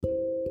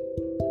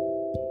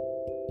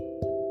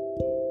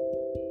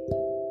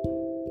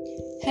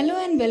Hello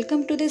and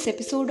welcome to this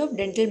episode of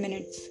Dental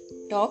Minutes,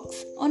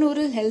 talks on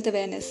oral health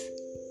awareness.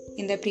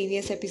 In the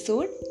previous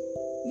episode,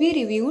 we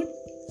reviewed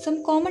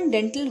some common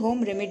dental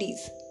home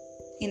remedies.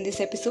 In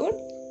this episode,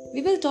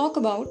 we will talk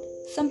about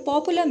some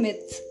popular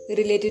myths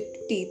related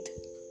to teeth.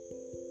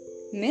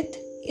 Myth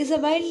is a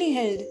widely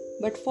held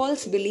but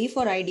false belief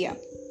or idea,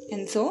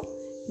 and so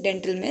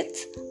dental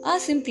myths are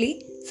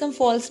simply some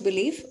false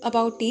belief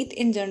about teeth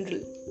in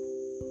general.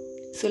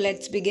 So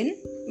let's begin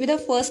with the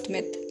first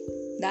myth,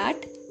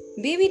 that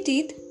baby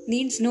teeth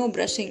needs no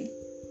brushing.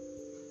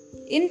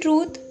 In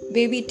truth,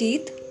 baby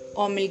teeth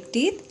or milk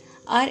teeth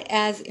are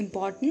as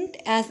important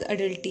as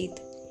adult teeth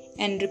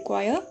and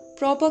require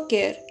proper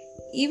care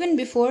even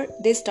before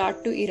they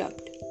start to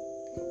erupt.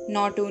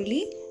 Not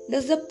only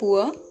does the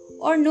poor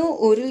or no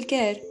oral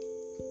care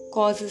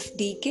causes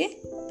decay,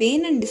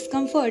 pain and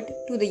discomfort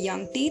to the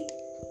young teeth,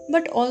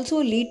 but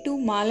also lead to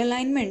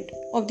malalignment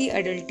of the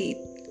adult teeth.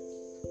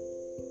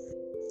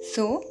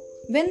 So,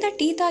 when the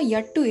teeth are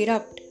yet to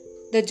erupt,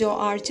 the jaw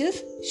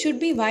arches should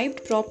be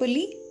wiped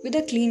properly with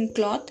a clean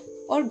cloth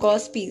or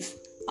gauze piece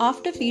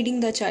after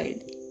feeding the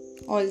child.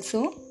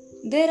 Also,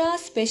 there are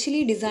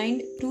specially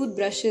designed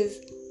toothbrushes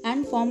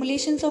and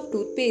formulations of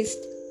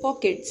toothpaste for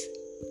kids.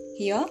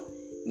 Here,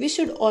 we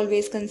should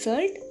always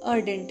consult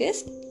our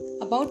dentist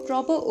about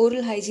proper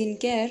oral hygiene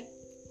care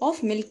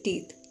of milk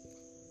teeth.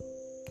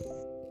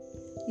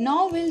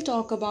 Now we'll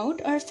talk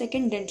about our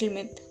second dental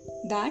myth,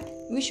 that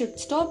we should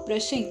stop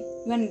brushing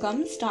when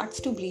gum starts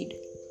to bleed.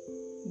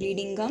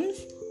 Bleeding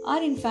gums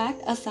are in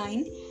fact a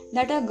sign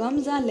that our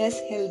gums are less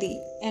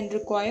healthy and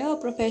require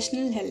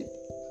professional help.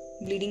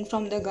 Bleeding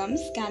from the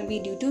gums can be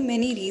due to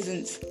many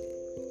reasons,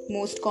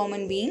 most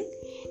common being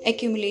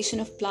accumulation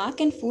of plaque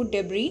and food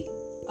debris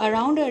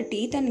around our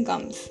teeth and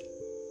gums.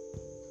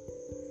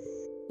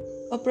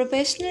 A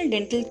professional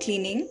dental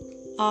cleaning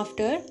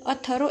after a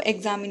thorough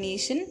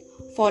examination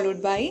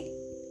followed by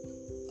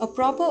a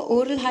proper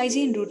oral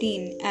hygiene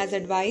routine as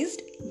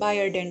advised by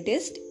our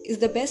dentist is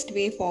the best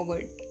way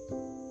forward.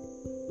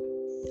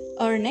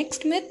 Our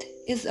next myth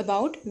is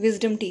about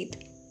wisdom teeth,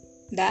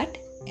 that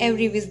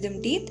every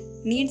wisdom teeth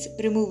needs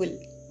removal,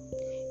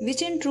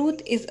 which in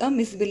truth is a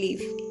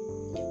misbelief.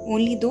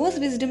 Only those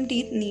wisdom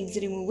teeth needs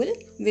removal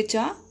which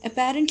are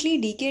apparently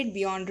decayed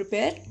beyond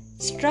repair,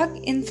 struck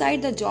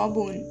inside the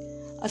jawbone,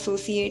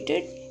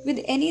 associated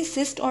with any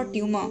cyst or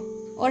tumor,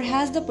 or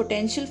has the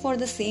potential for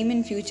the same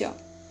in future.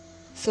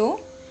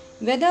 So,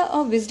 whether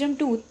a wisdom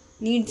tooth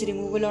needs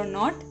removal or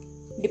not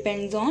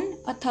depends on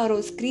a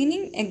thorough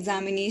screening,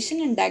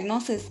 examination and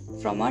diagnosis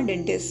from our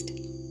dentist.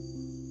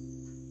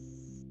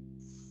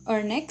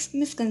 Our next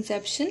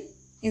misconception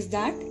is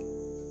that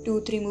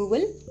tooth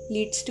removal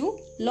leads to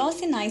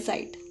loss in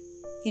eyesight.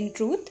 In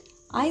truth,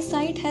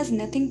 eyesight has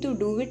nothing to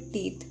do with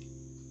teeth.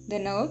 The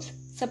nerves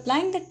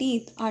supplying the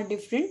teeth are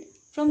different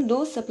from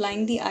those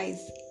supplying the eyes.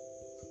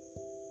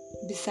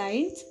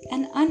 Besides,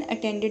 an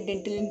unattended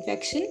dental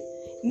infection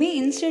may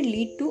instead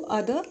lead to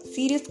other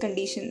serious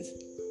conditions,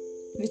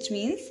 which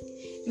means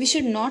we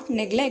should not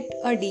neglect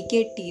our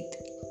decayed teeth.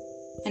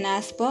 And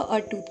as per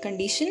our tooth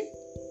condition,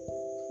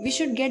 we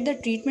should get the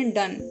treatment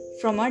done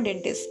from our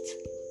dentists.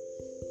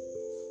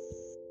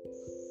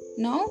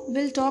 Now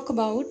we'll talk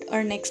about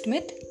our next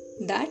myth,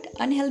 that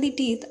unhealthy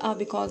teeth are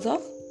because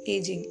of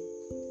aging.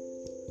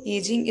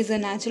 Aging is a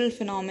natural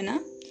phenomena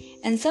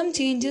and some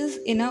changes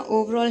in our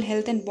overall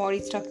health and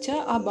body structure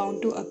are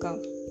bound to occur.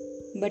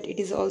 But it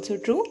is also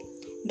true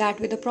that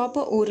with a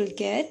proper oral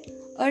care,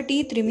 our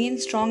teeth remain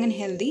strong and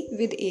healthy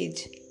with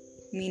age.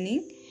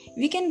 Meaning,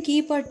 we can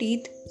keep our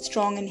teeth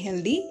strong and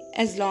healthy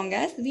as long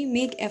as we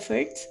make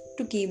efforts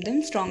to keep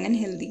them strong and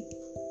healthy.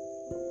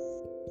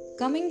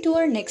 Coming to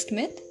our next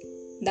myth,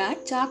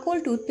 that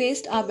charcoal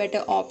toothpaste are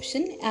better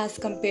option as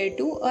compared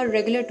to a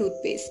regular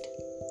toothpaste.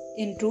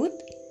 In truth,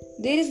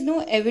 there is no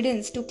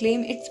evidence to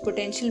claim its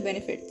potential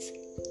benefits.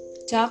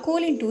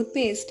 Charcoal in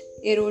toothpaste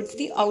erodes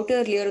the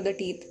outer layer of the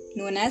teeth,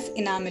 known as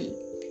enamel,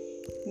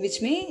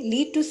 which may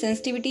lead to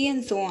sensitivity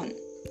and so on.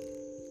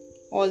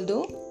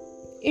 Although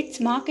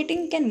its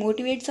marketing can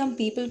motivate some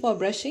people for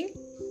brushing,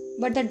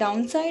 but the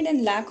downside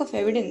and lack of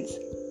evidence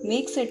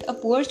makes it a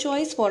poor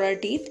choice for our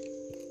teeth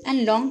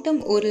and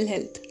long-term oral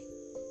health.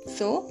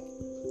 So,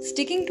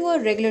 sticking to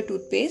a regular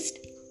toothpaste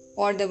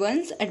or the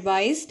ones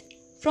advised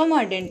from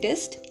our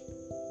dentist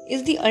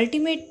is the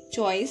ultimate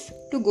choice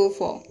to go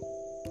for.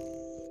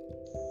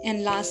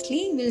 And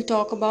lastly, we'll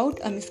talk about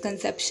a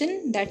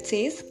misconception that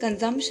says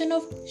consumption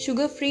of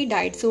sugar-free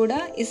diet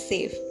soda is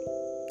safe.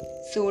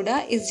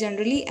 Soda is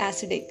generally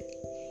acidic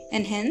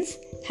and hence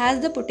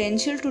has the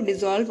potential to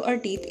dissolve our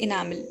teeth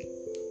enamel,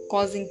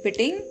 causing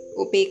pitting,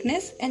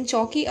 opaqueness and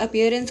chalky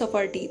appearance of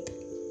our teeth.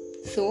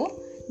 So,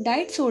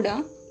 diet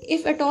soda,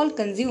 if at all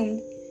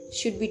consumed,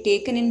 should be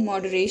taken in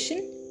moderation,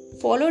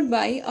 followed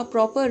by a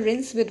proper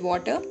rinse with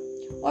water,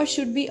 or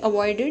should be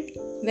avoided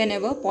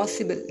whenever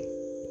possible.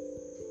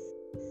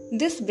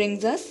 This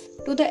brings us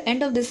to the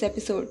end of this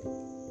episode.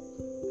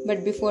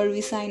 But before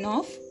we sign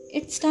off,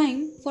 it's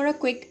time for a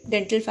quick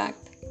dental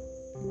fact.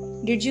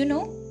 Did you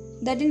know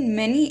that in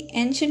many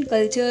ancient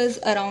cultures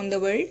around the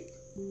world,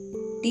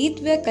 teeth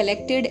were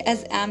collected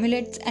as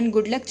amulets and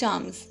good luck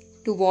charms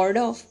to ward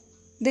off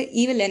the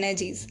evil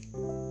energies?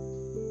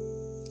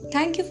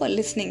 Thank you for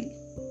listening.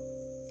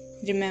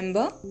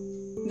 Remember,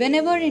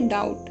 whenever in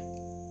doubt,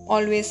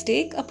 always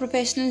take a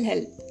professional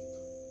help.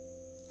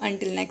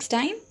 Until next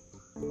time,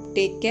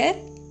 take care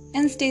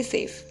and stay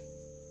safe.